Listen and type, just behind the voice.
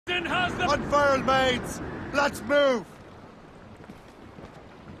Captain has them! Unfurl, mates! Let's move!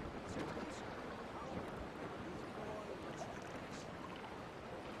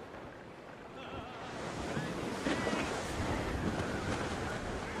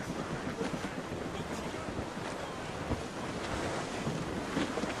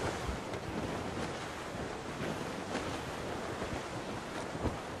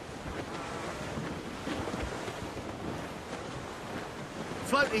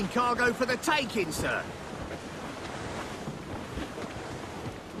 Floating cargo for the taking, sir.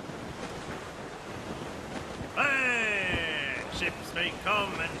 Hey! Ships may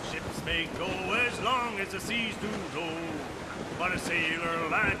come and ships may go as long as the seas do roll. But a sailor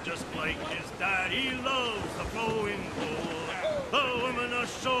lad just like his dad, he loves the flowing gold. The woman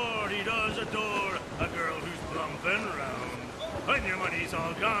ashore he does adore, a girl who's plump and round. When your money's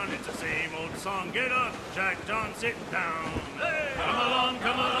all gone, it's the same old song. Get up, Jack John, sit down. Hey!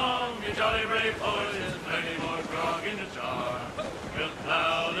 Come along, you jolly brave boys. There's plenty more grog in the jar. We'll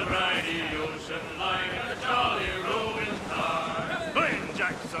plow the briny ocean like a jolly rolling tar. When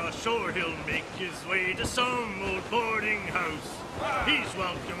Jack's ashore, he'll make his way to some old boarding house. He's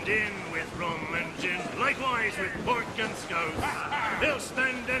welcomed in with rum and gin, likewise with pork and scouse. He'll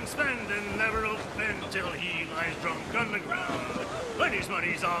spend and never offend till he lies drunk on the ground. When his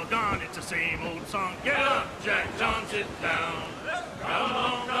money's all gone, it's the same old song. Get up, Jack John, sit down.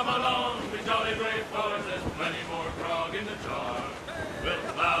 Come along, we jolly brave boys. There's plenty more grog in the jar. We'll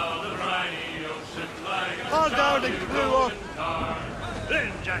plow the briny ocean like a jolly rolling tar.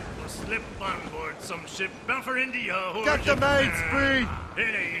 Then Jack will slip on board some ship bound for India or Get the mates free!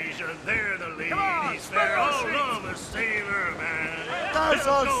 In Asia, there the ladies fair all love a sailor man. That's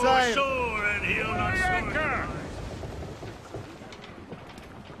He'll all go sail. ashore and he'll not scorn.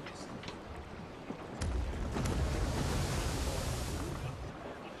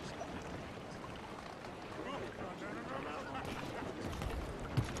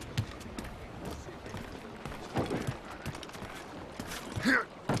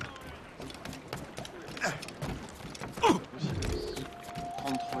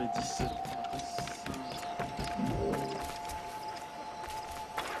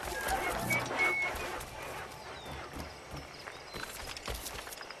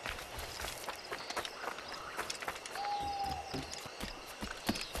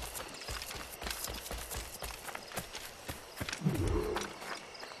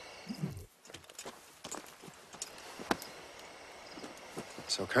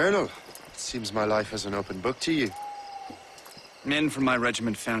 So, Colonel, it seems my life is an open book to you. Men from my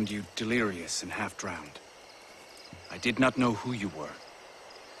regiment found you delirious and half-drowned. I did not know who you were,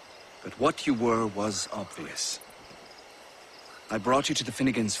 but what you were was obvious. I brought you to the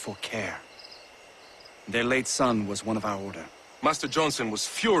Finnegans for care. Their late son was one of our order. Master Johnson was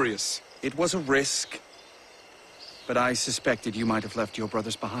furious. It was a risk, but I suspected you might have left your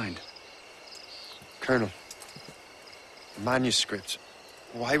brothers behind. Colonel, the manuscript,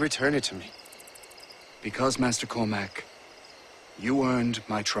 why return it to me? Because, Master Cormac, you earned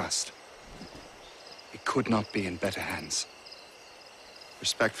my trust. It could not be in better hands.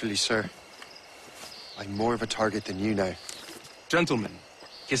 Respectfully, sir, I'm more of a target than you now. Gentlemen,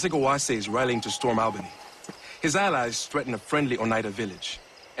 Kesegawase is rallying to storm Albany. His allies threaten a friendly Oneida village,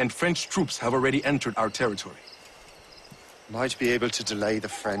 and French troops have already entered our territory. Might be able to delay the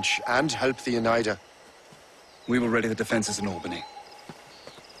French and help the Oneida. We will ready the defenses in Albany.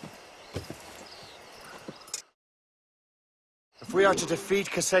 If we are to defeat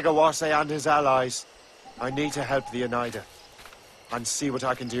Kesegawase and his allies, I need to help the Oneida and see what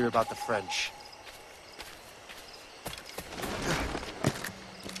I can do about the French.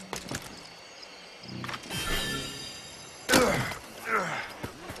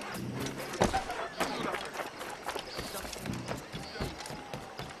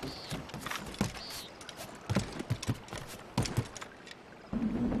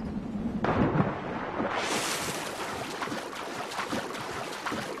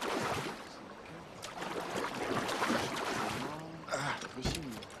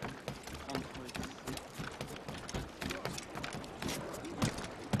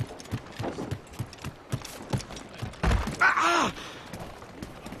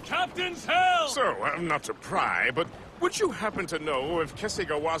 Captain's hell! So, not to pry, but would you happen to know if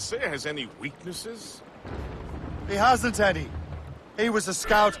Kesegawase has any weaknesses? He hasn't any. He was a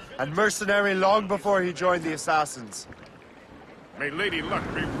scout and mercenary long before he joined the Assassins. May Lady Luck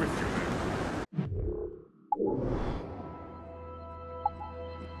be with you then.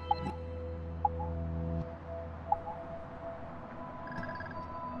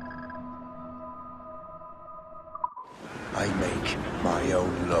 I make my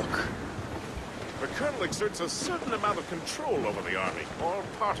own law. Look! The Colonel exerts a certain amount of control over the army, or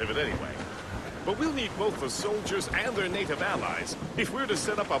part of it anyway. But we'll need both the soldiers and their native allies if we're to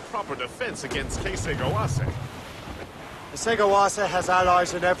set up a proper defense against Kesegawase. Kesegawase has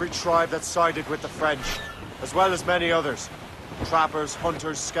allies in every tribe that sided with the French, as well as many others. Trappers,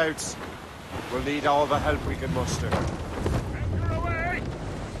 hunters, scouts. We'll need all the help we can muster. Anchor away!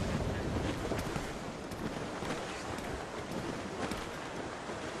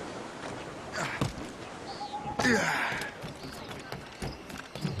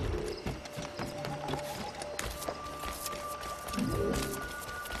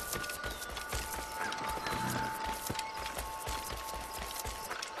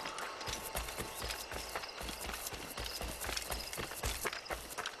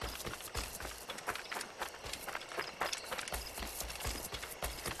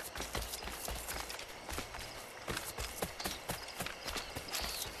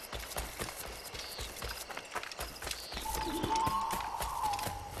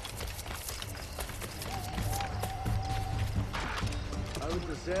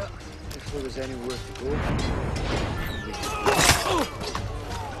 If there was anywhere to go.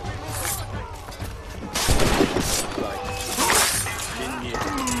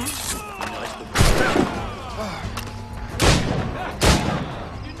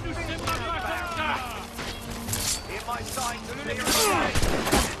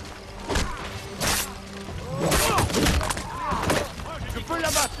 Je peux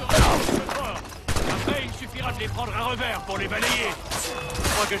l'abattre. Après, il suffira de les prendre à revers pour les balayer. Je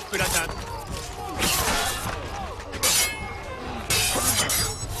crois que je peux l'atteindre.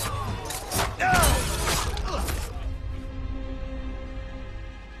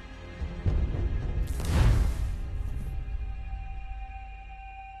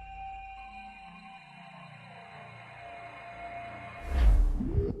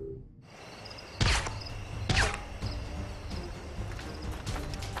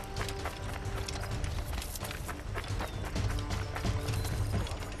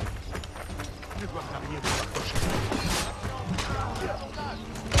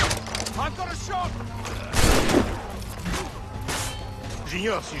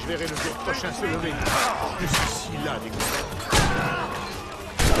 J'ignore si je verrai le jour prochain se lever. Je suis si là des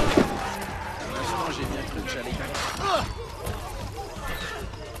J'ai bien cru que j'allais gagner.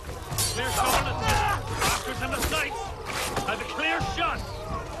 Clear shot. Doctors in the sights. Have a clear shot.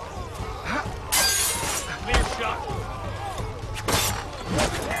 Clear shot.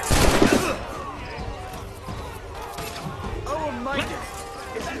 Oh my God!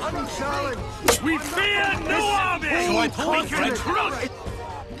 It's unchallenged! We fear no army! So I told French trust!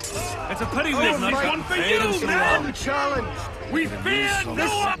 It's a pity we have nice one for you, man! Unchallenged! We fear no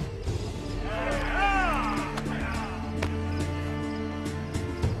army!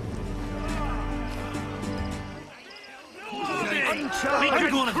 I'm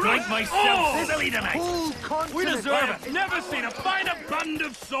gonna drink myself silly tonight! We deserve it! Never seen a finer band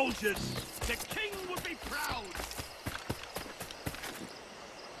of soldiers! The king would be proud!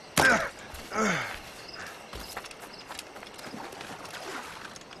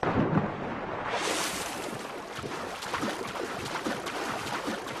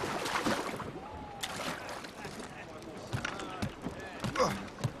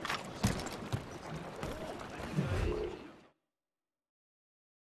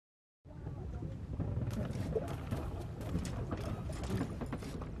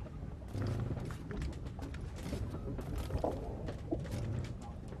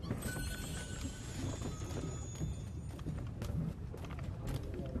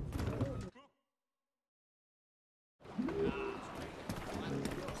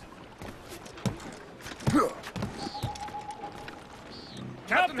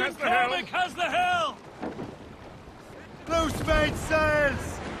 Captain Cormac has the helm! Loose made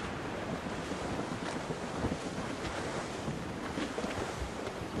sails!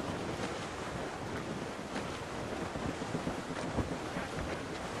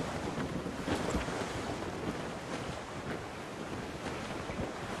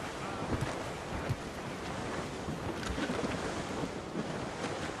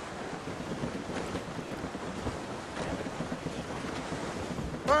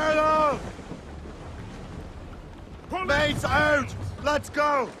 Furlough! Mates out! Let's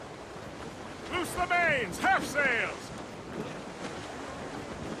go! Loose the mains! Half sails!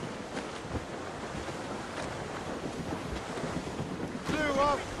 Clew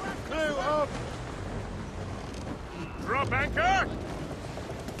up! Clew up! Drop anchor!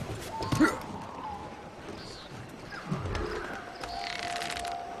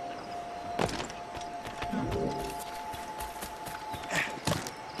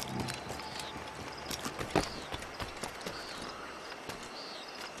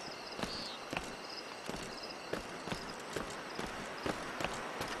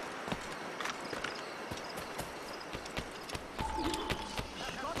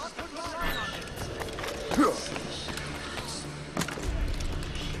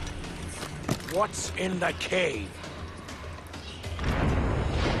 What's in the cave?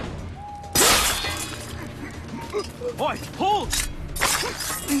 Boy, hold!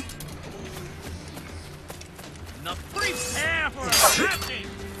 Now prepare for a trapping!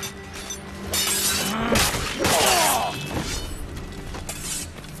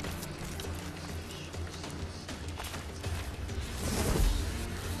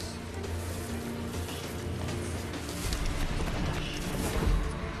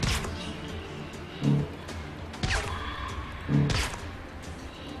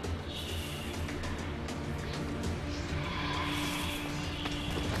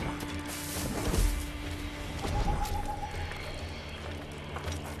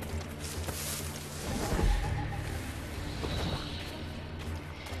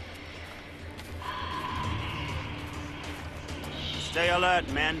 Stay alert,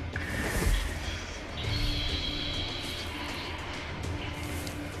 men.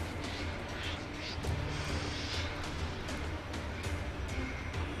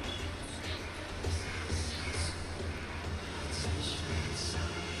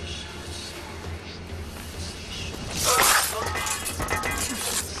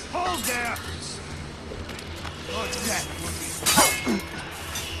 Hold there! What's that?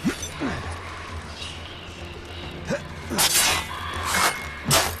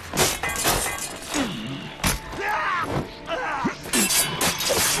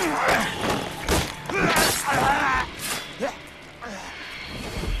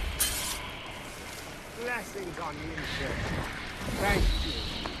 Blessings on you, sir. Thank you.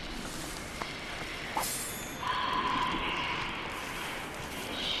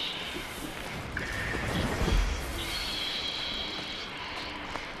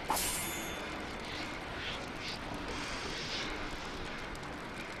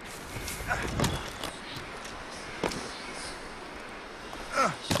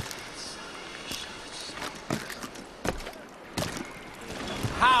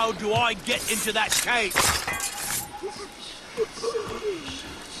 How do I get into that cave?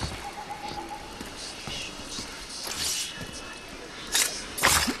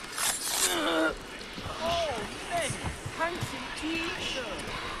 Oh, men, handsome teacher.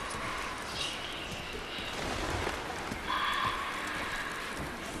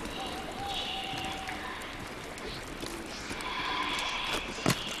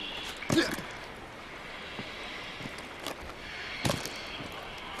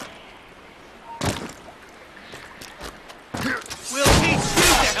 We'll teach you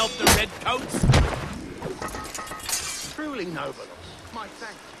to help the redcoats! Truly noble. My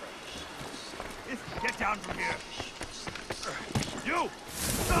thanks, friend. Get down from here! You!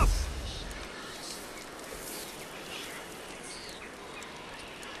 Stop!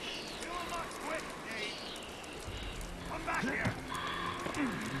 You're not quick, Dave! Come back here!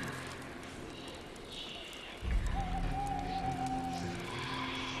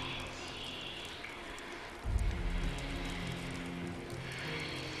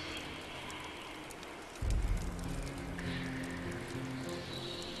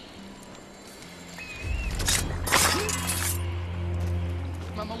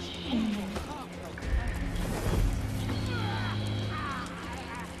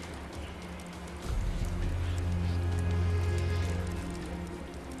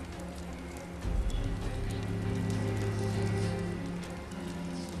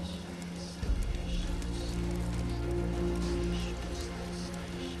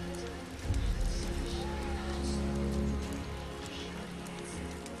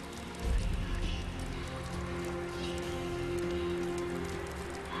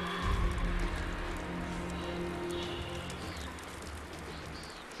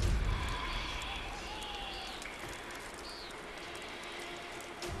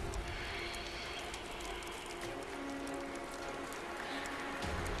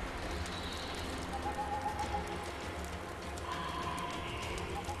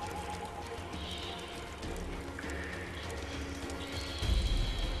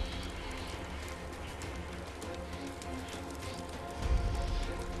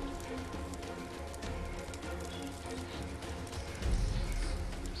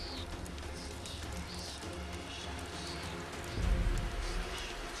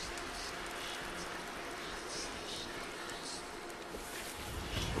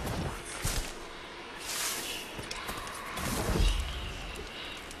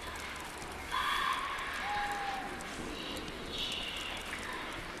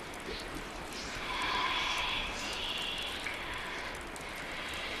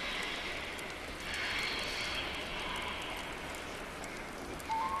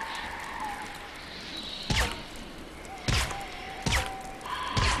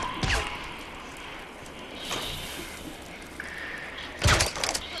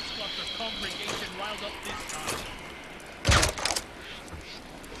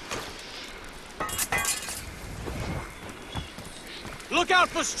 Look out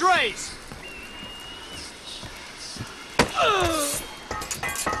for strays!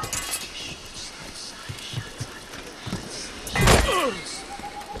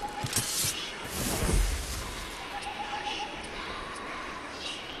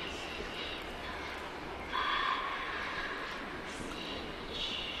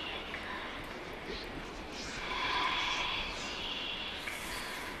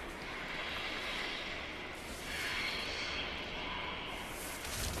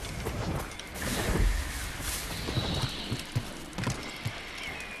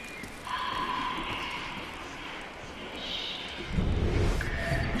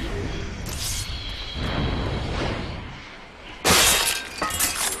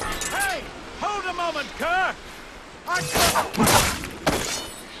 Kerr!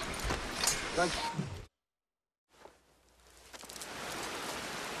 Thank you.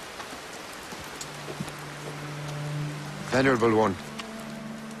 Venerable one,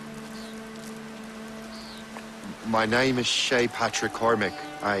 my name is Shay Cormac.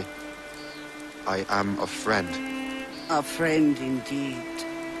 I am a friend. A friend indeed.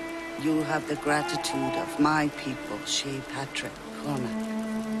 You have the gratitude of my people, Shay Cormac.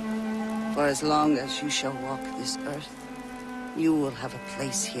 For as long as you shall walk this earth, you will have a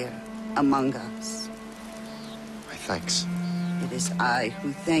place here, among us. My thanks. It is I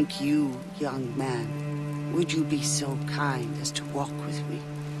who thank you, young man. Would you be so kind as to walk with me?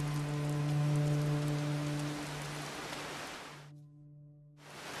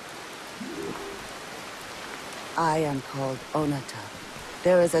 I am called Onata.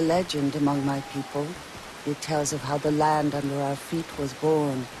 There is a legend among my people. It tells of how the land under our feet was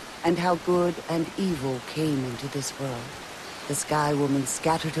born, and how good and evil came into this world. The Sky Woman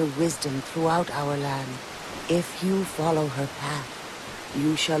scattered her wisdom throughout our land. If you follow her path,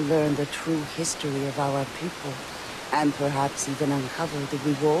 you shall learn the true history of our people, and perhaps even uncover the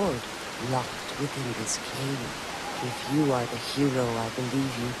reward locked within this cave. If you are the hero I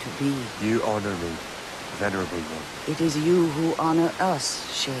believe you to be. You honor me, venerable one. It is you who honor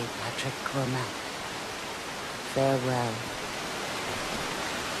us, Shay Cormac. Farewell.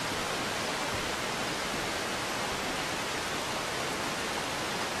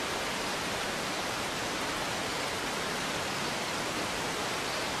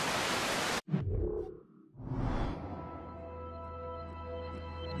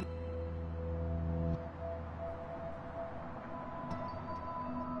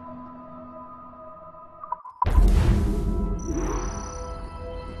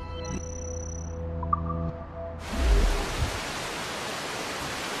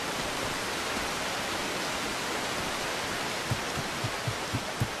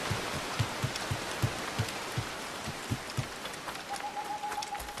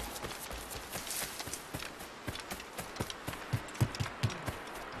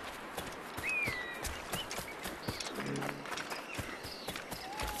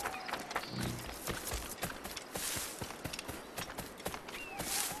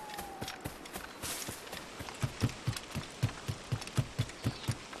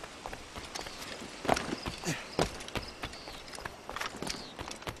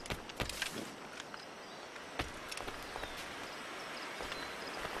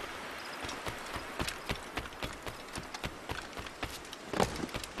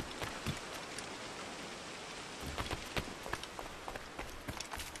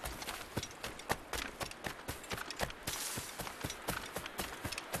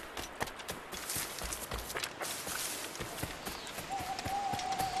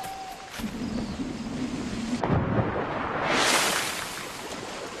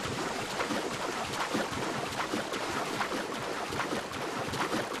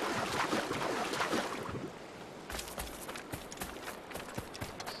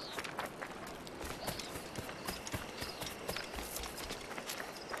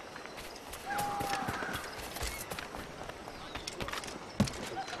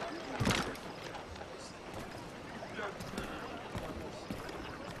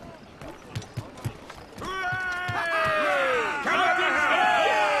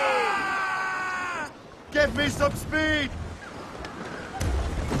 Give me some speed!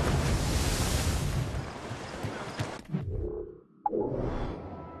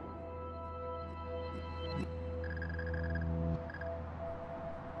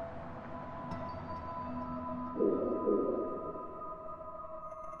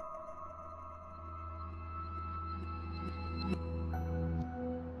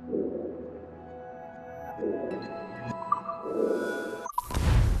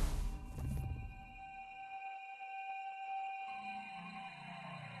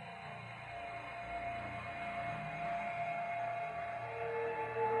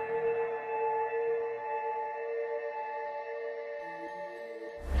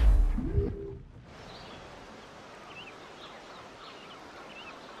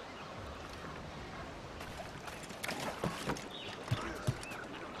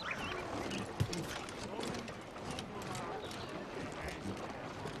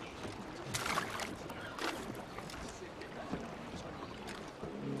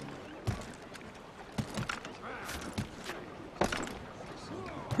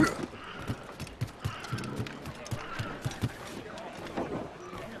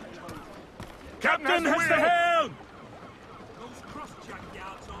 Captain has the helm! Those cross-jack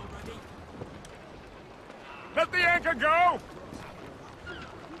yards already. Let the anchor go!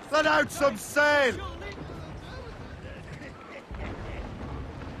 Let out some sail!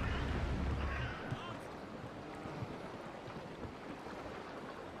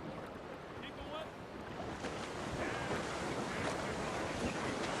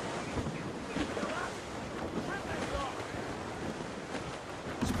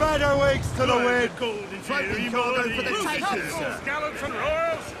 Spread our wings to the wind! Floating cargo for the takers, sir. Gallants and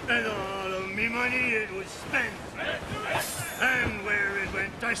royals! And all of me money it was spent. And where it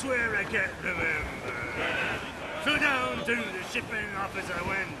went, I swear I can't remember. So down to the shipping office I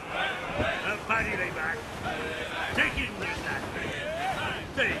went. A paddy lay back, taking your snack.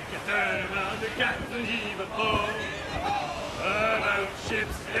 Take a turn around the captain, heave a pull. About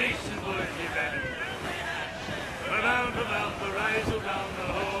ships, stations, boys, be ready. About the rise around the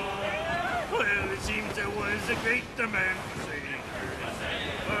hull. Well, it seems there was a great demand for sailors.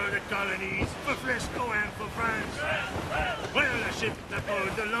 For the colonies, for Frisco and for France. Well, a ship that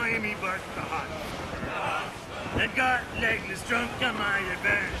pulled the limey but the hot. That got legless drunk on my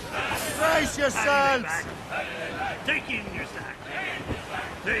advance. Brace yourselves! Taking your stack.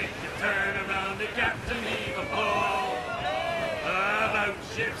 Take a turn around the captain, heave a pull. About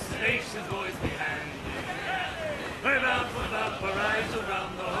ships, stations, boys behind. About the rise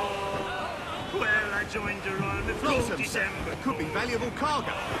around the hull. Well, I joined her on the float Awesome, December. Could be valuable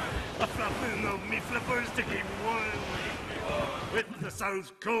cargo. A flapping of me flippers to keep warm. With the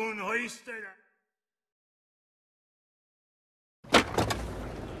south cone hoisted.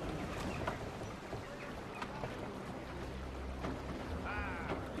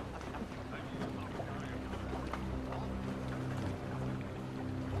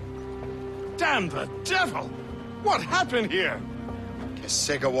 Damn the devil! What happened here?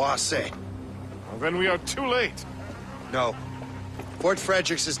 Segawase. Well, then we are too late. No. Fort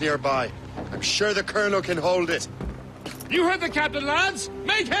Fredericks is nearby. I'm sure the colonel can hold it. You heard the captain, lads!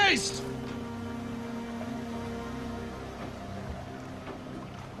 Make haste!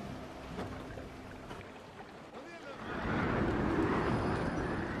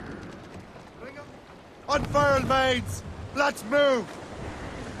 Unfurl mains! Let's move!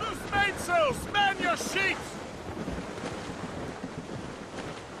 Loose mainsails! Man your sheets!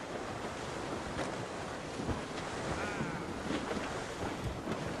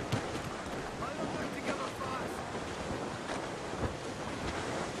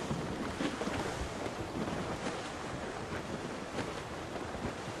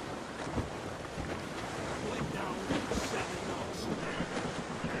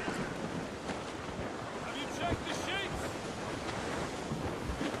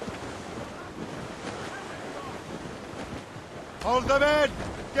 Hold them in!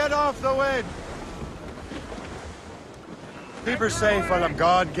 Get off the wind! Keep her safe while I'm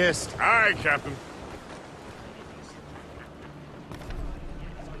gone, Gist. Aye, Captain.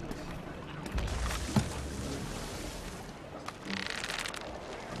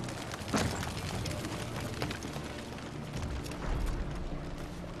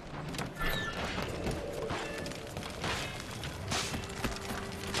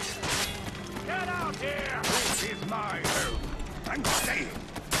 Get out here! This is my home. I'm staying.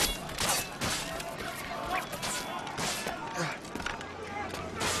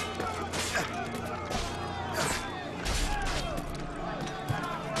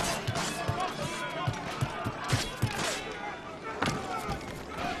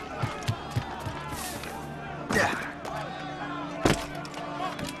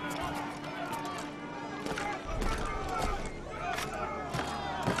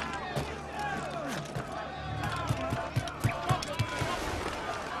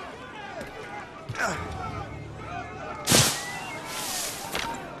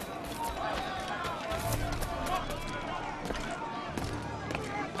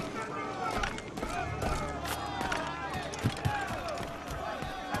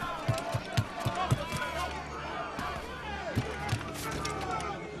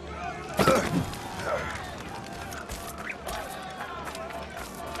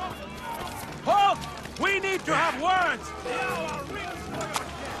 Halt! We need to have words!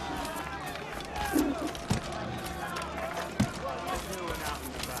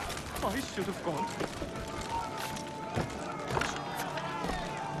 I should have gone.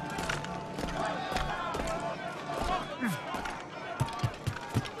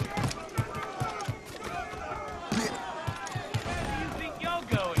 Where do you think you're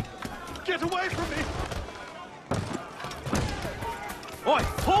going? Get away from me! Oi,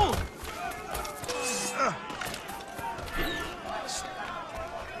 pull!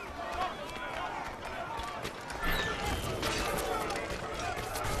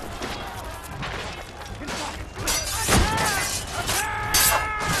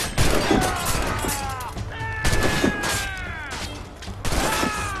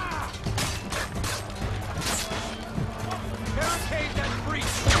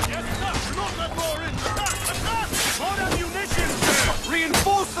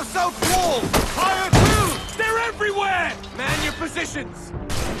 positions!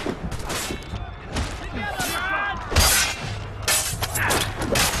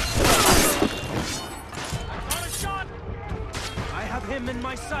 I have him in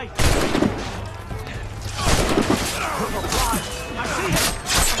my sight. I see him.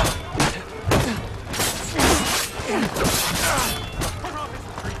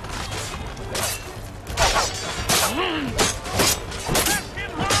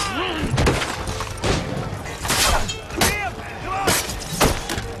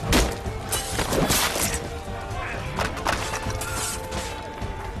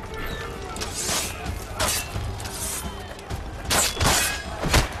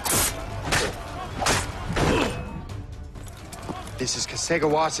 This is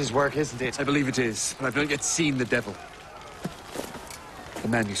Kasegawas's work, isn't it? I believe it is, but I've not yet seen the devil. The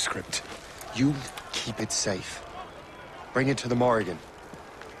manuscript. You keep it safe. Bring it to the Morrigan.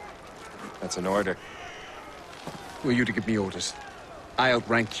 That's an order. Who are you to give me orders? I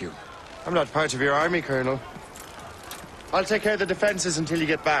outrank you. I'm not part of your army, Colonel. I'll take care of the defenses until you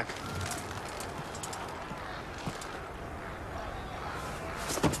get back.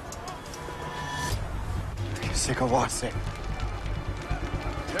 Kasegawase.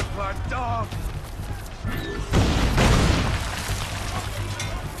 Templar dog.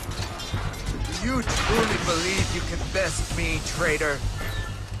 Do you truly believe you can best me, traitor?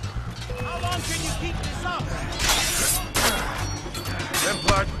 How long can you keep this up?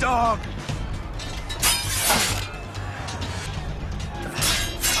 Templar dog!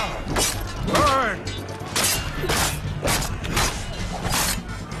 Burn!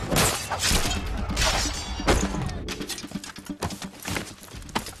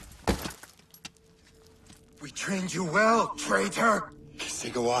 We trained you well, traitor!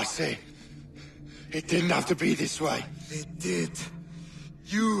 Kasegawase. It didn't have to be this way. It did.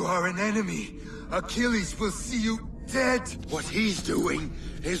 You are an enemy. Achilles will see you dead. What he's doing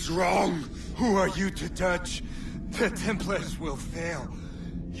is wrong. Who are you to judge? The Templars will fail.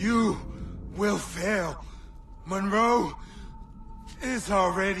 You will fail. Monroe is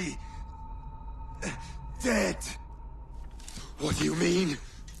already dead. What do you mean?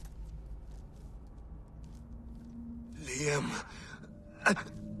 Liam.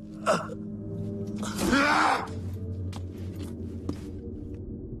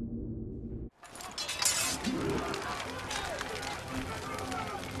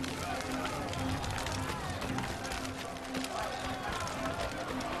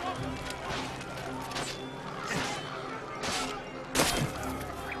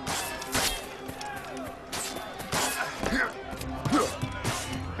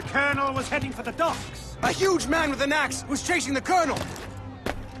 The Colonel was heading for the docks. A huge man with an axe was chasing the Colonel!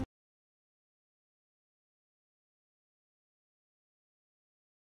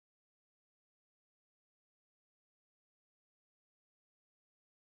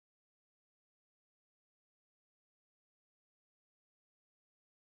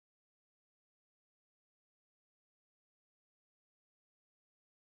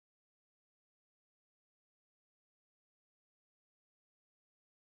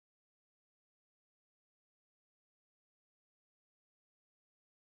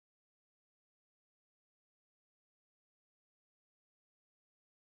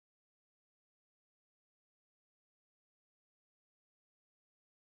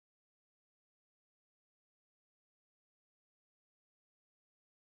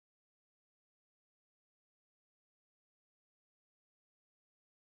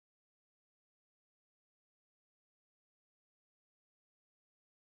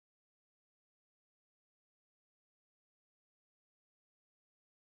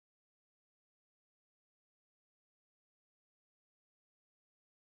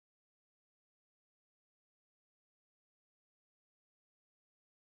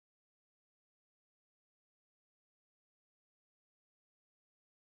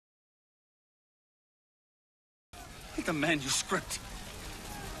 The manuscript.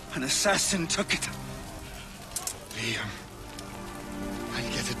 An assassin took it. Liam.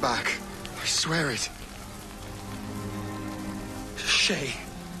 I'll get it back. I swear it. Shay.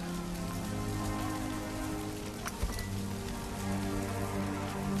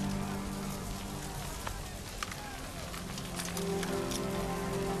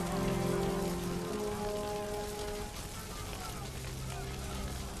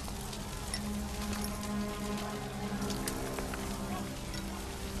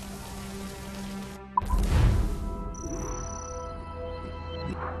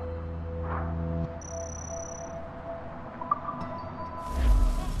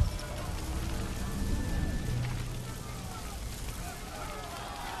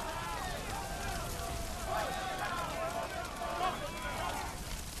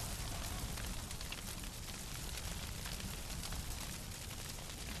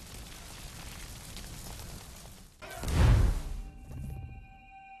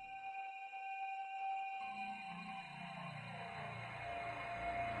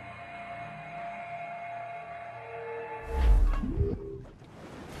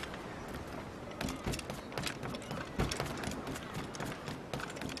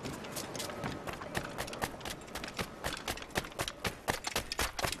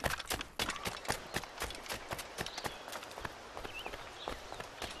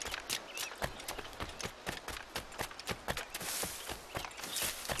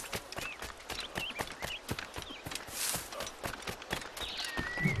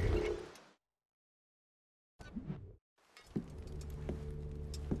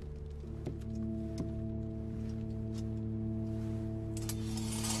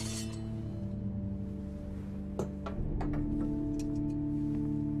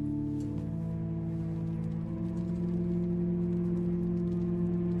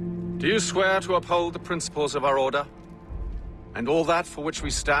 Do you swear to uphold the principles of our order? And all that for which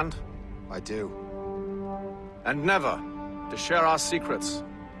we stand? I do. And never to share our secrets,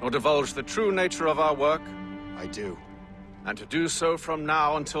 nor divulge the true nature of our work? I do. And to do so from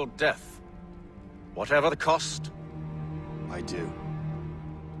now until death, whatever the cost? I do.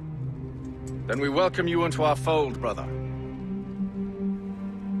 Then we welcome you into our fold, brother.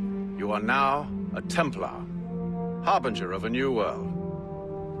 You are now a Templar, harbinger of a new world.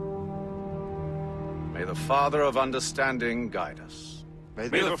 May the Father of Understanding guide us. May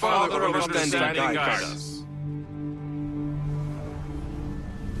the Father of Understanding guide us.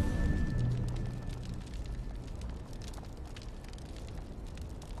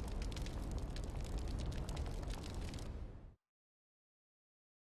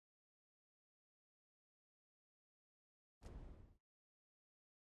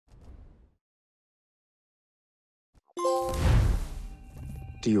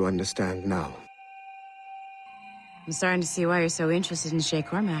 Do you understand now? I'm starting to see why you're so interested in Shay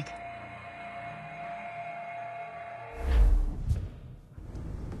Cormac.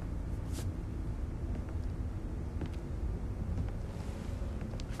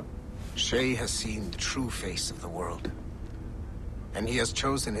 Shay has seen the true face of the world, and he has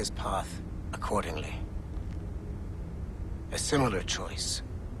chosen his path accordingly. A similar choice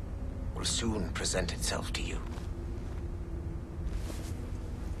will soon present itself to you.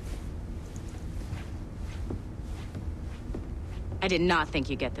 I did not think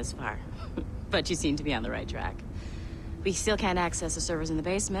you'd get this far, but you seem to be on the right track. We still can't access the servers in the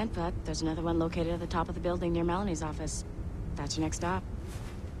basement, but there's another one located at the top of the building near Melanie's office. That's your next stop.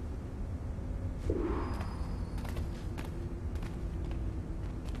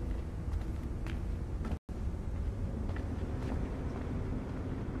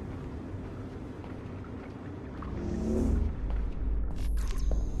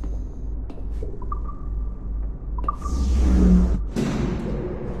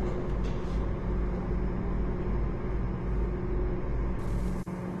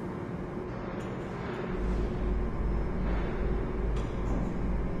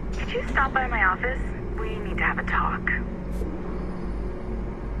 Could you stop by my office? We need to have a talk.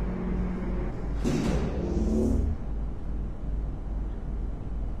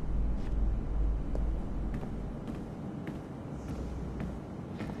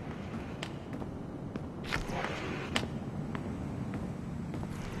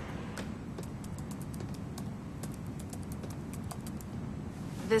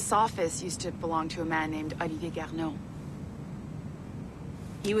 This office used to belong to a man named Olivier Garneau.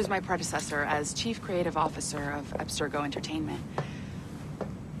 He was my predecessor as Chief Creative Officer of Abstergo Entertainment.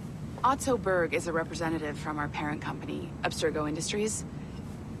 Otto Berg is a representative from our parent company, Abstergo Industries.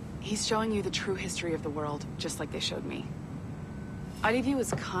 He's showing you the true history of the world, just like they showed me. Olivier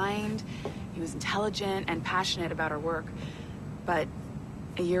was kind, he was intelligent and passionate about our work, but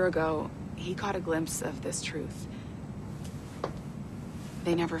a year ago, he caught a glimpse of this truth.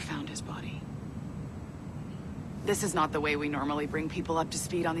 They never found his body. This is not the way we normally bring people up to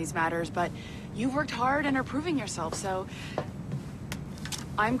speed on these matters, but you've worked hard and are proving yourself, so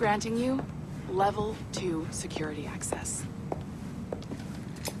I'm granting you level 2 security access.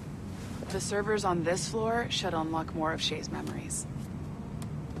 The servers on this floor should unlock more of Shay's memories.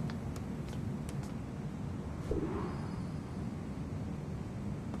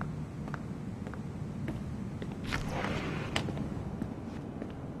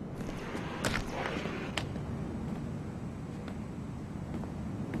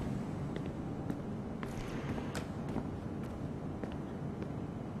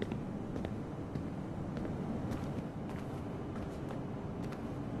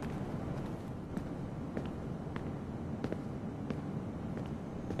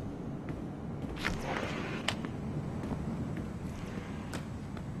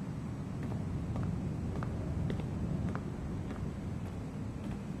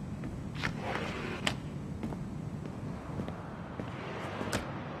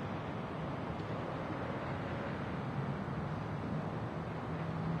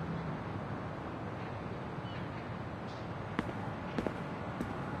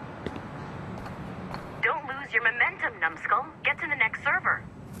 Your momentum, numbskull. Get to the next server.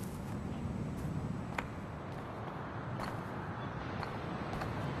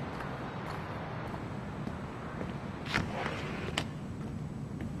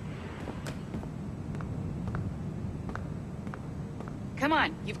 Come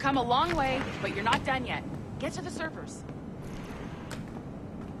on, you've come a long way, but you're not done yet. Get to the servers.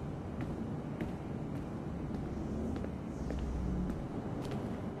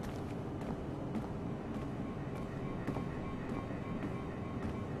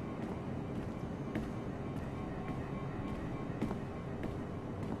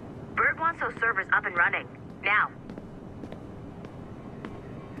 console server's up and running. Now.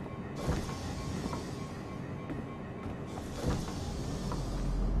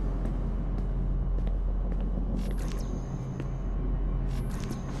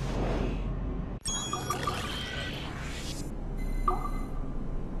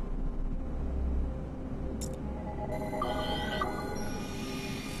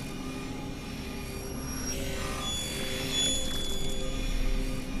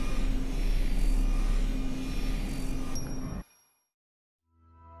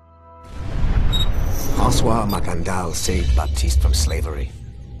 François Macandal saved Baptiste from slavery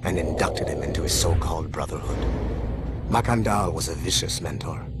and inducted him into his so-called brotherhood. Macandal was a vicious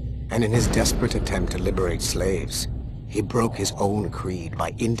mentor, and in his desperate attempt to liberate slaves, he broke his own creed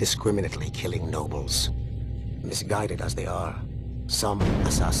by indiscriminately killing nobles. Misguided as they are, some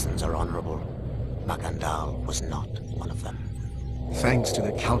assassins are honorable. Macandal was not one of them. Thanks to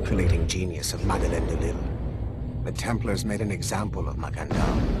the calculating genius of Madeleine de Lille, the Templars made an example of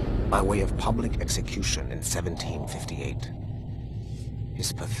Macandal by way of public execution in 1758.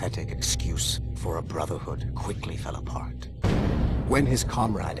 His pathetic excuse for a brotherhood quickly fell apart. When his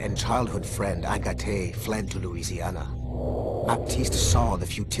comrade and childhood friend Agathe fled to Louisiana, Baptiste saw the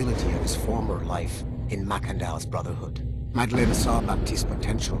futility of his former life in Macandal's brotherhood. Madeleine saw Baptiste's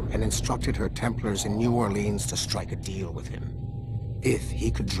potential and instructed her Templars in New Orleans to strike a deal with him. If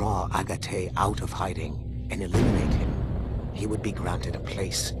he could draw Agathe out of hiding and eliminate him, he would be granted a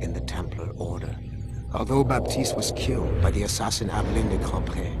place in the Templar Order. Although Baptiste was killed by the assassin Abelin de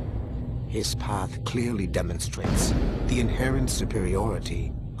Crampray, his path clearly demonstrates the inherent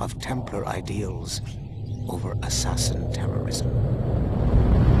superiority of Templar ideals over assassin terrorism.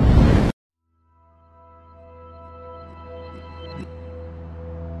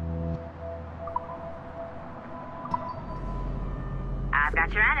 I've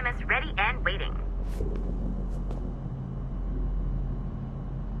got your Animus ready and waiting.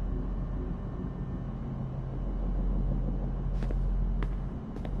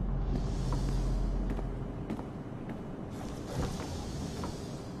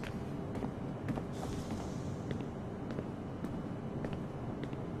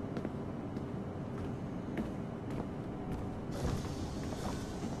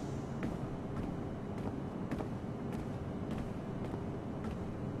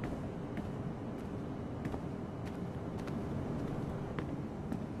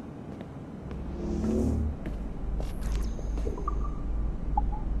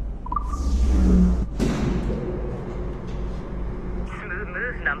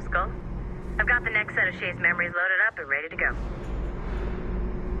 Numbskull. I've got the next set of Shay's memories loaded up and ready to go.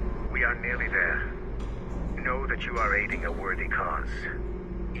 We are nearly there. Know that you are aiding a worthy cause,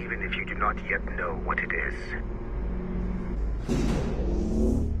 even if you do not yet know what it is.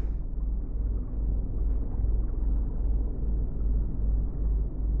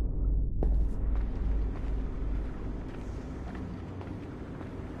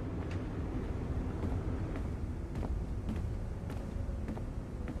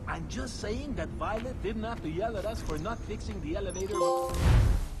 I'm just saying that Violet didn't have to yell at us for not fixing the elevator.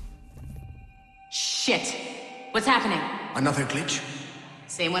 Shit! What's happening? Another glitch?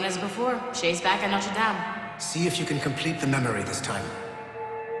 Same one as before. Shay's back at Notre Dame. See if you can complete the memory this time.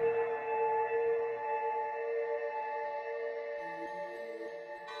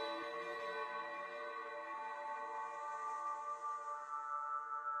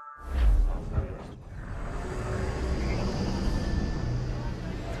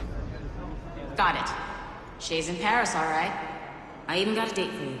 Got it. Shay's in Paris, all right. I even got a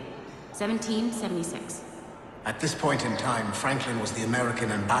date for you. 1776. At this point in time, Franklin was the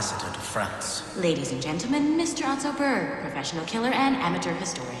American ambassador to France. Ladies and gentlemen, Mr. Otto Berg, professional killer and amateur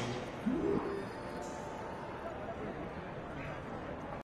historian.